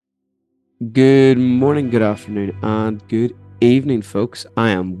Good morning, good afternoon, and good evening, folks. I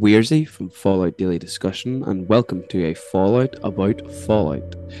am Weirzy from Fallout Daily Discussion, and welcome to a Fallout about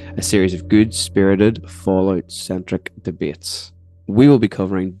Fallout, a series of good spirited Fallout centric debates. We will be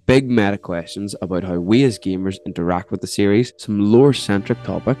covering big meta questions about how we as gamers interact with the series, some lore centric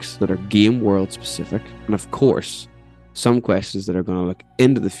topics that are game world specific, and of course, some questions that are going to look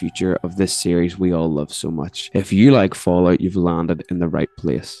into the future of this series we all love so much. If you like Fallout, you've landed in the right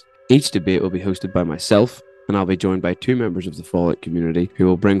place. Each debate will be hosted by myself, and I'll be joined by two members of the Fallout community who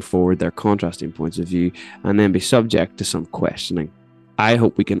will bring forward their contrasting points of view and then be subject to some questioning. I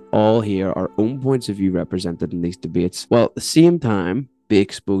hope we can all hear our own points of view represented in these debates, while at the same time be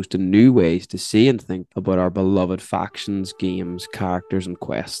exposed to new ways to see and think about our beloved factions, games, characters, and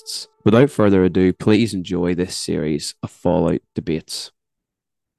quests. Without further ado, please enjoy this series of Fallout debates.